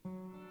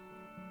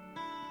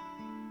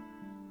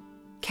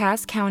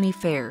Cass County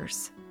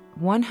Fairs,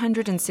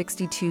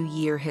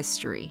 162-year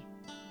history.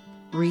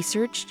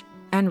 Researched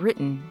and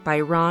written by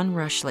Ron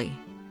Rushley.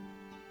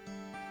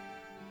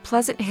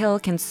 Pleasant Hill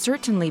can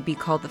certainly be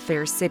called the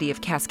fair city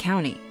of Cass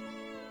County.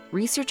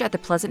 Research at the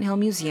Pleasant Hill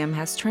Museum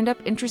has turned up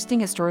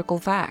interesting historical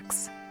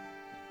facts.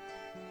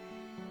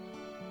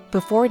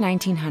 Before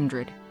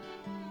 1900.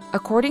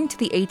 According to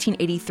the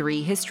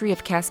 1883 History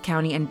of Cass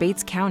County and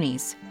Bates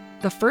Counties,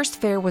 the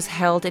first fair was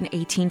held in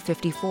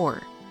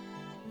 1854.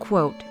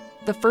 Quote,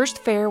 "The first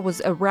fair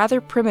was a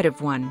rather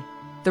primitive one.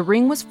 The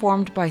ring was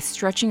formed by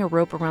stretching a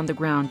rope around the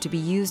ground to be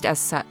used as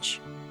such,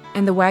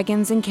 and the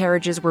wagons and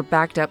carriages were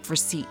backed up for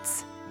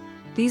seats.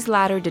 These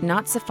latter did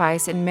not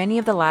suffice, and many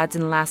of the lads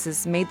and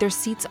lasses made their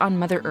seats on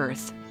Mother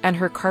Earth and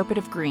her carpet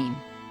of green."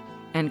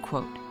 End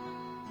quote.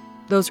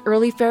 Those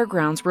early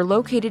fairgrounds were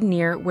located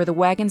near where the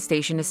wagon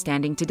station is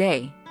standing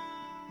today.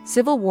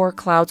 Civil War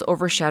clouds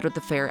overshadowed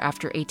the fair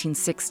after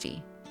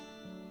 1860.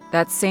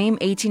 That same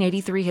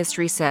 1883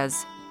 history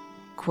says,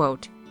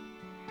 quote,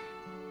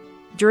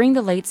 "During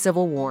the late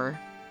Civil War,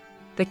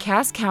 the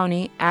Cass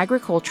County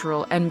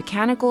Agricultural and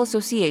Mechanical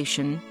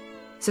Association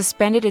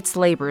suspended its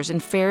labors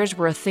and fairs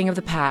were a thing of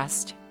the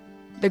past.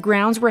 The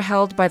grounds were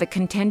held by the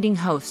contending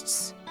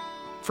hosts,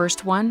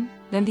 first one,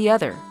 then the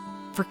other,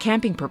 for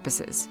camping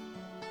purposes.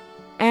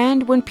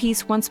 And when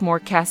peace once more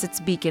cast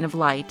its beacon of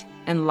light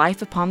and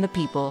life upon the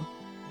people,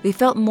 they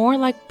felt more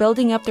like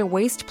building up their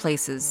waste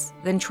places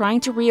than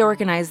trying to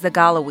reorganize the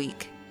gala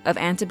week of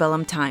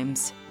antebellum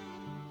times.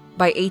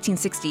 By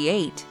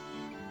 1868,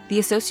 the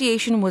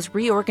association was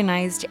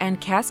reorganized and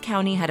Cass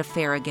County had a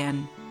fair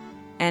again."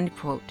 End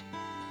quote.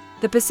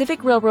 The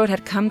Pacific Railroad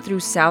had come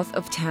through south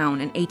of town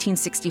in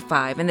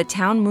 1865, and the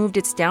town moved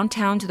its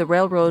downtown to the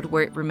railroad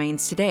where it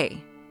remains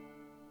today.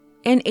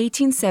 In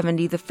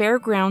 1870, the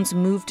fairgrounds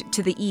moved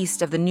to the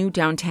east of the new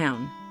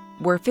downtown,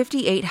 where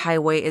 58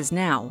 Highway is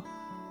now.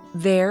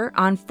 There,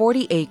 on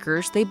 40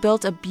 acres, they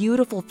built a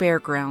beautiful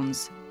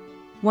fairgrounds,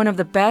 one of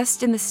the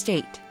best in the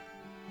state.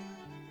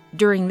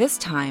 During this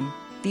time,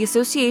 the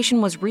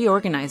association was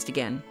reorganized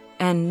again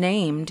and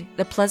named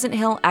the Pleasant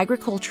Hill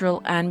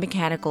Agricultural and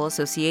Mechanical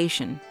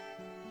Association.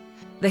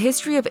 The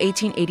history of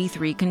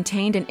 1883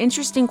 contained an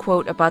interesting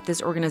quote about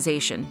this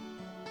organization.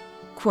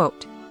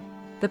 Quote,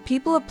 "The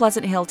people of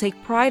Pleasant Hill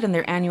take pride in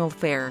their annual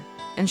fair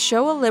and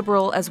show a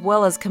liberal as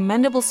well as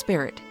commendable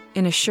spirit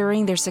in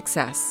assuring their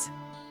success."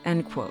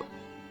 End quote.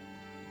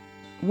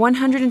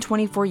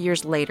 124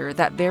 years later,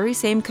 that very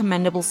same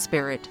commendable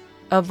spirit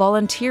of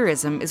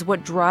volunteerism is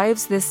what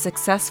drives this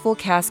successful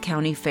Cass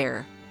County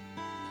Fair.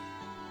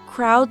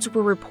 Crowds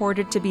were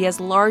reported to be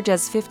as large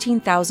as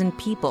 15,000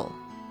 people.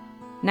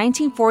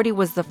 1940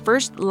 was the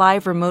first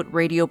live remote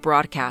radio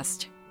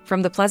broadcast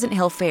from the Pleasant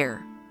Hill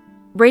Fair.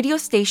 Radio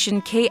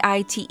station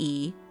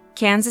KITE,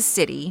 Kansas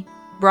City,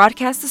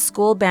 broadcast the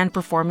school band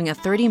performing a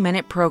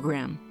 30-minute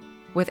program,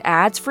 with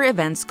ads for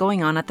events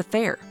going on at the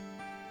fair.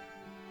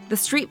 The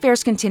street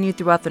fairs continued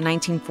throughout the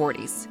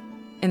 1940s.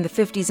 In the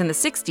 50s and the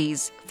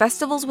 60s,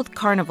 festivals with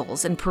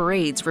carnivals and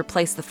parades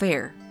replaced the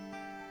fair.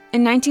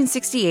 In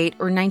 1968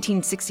 or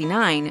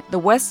 1969, the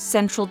West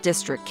Central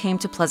District came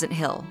to Pleasant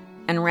Hill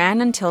and ran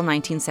until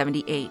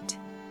 1978.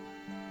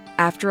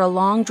 After a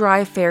long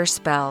dry fair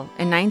spell,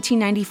 in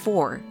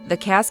 1994, the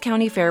Cass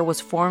County Fair was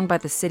formed by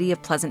the city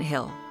of Pleasant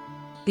Hill.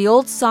 The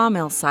old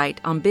sawmill site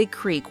on Big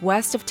Creek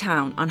west of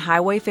town on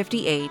Highway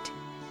 58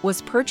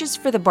 was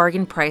purchased for the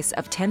bargain price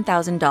of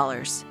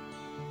 $10,000.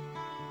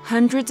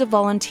 Hundreds of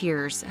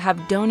volunteers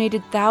have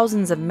donated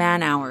thousands of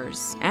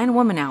man-hours and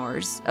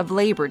woman-hours of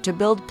labor to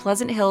build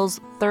Pleasant Hill's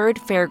third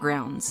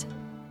fairgrounds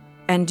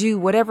and do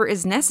whatever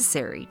is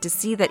necessary to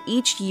see that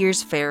each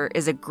year's fair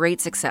is a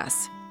great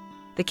success.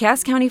 The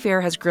Cass County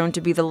Fair has grown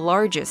to be the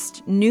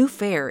largest new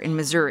fair in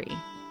Missouri.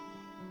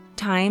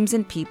 Times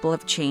and people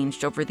have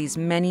changed over these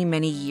many,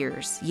 many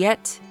years,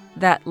 yet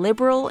that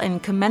liberal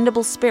and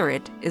commendable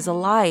spirit is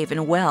alive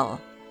and well.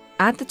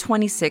 At the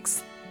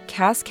 26th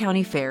Cass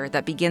County Fair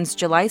that begins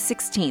July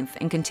 16th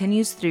and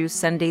continues through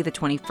Sunday the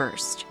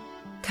 21st.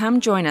 Come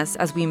join us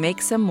as we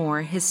make some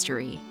more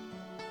history.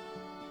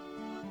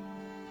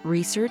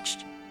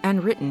 Researched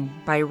and written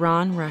by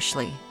Ron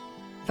Rushley.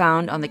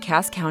 Found on the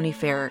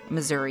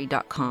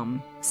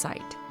CassCountyFairMissouri.com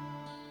site.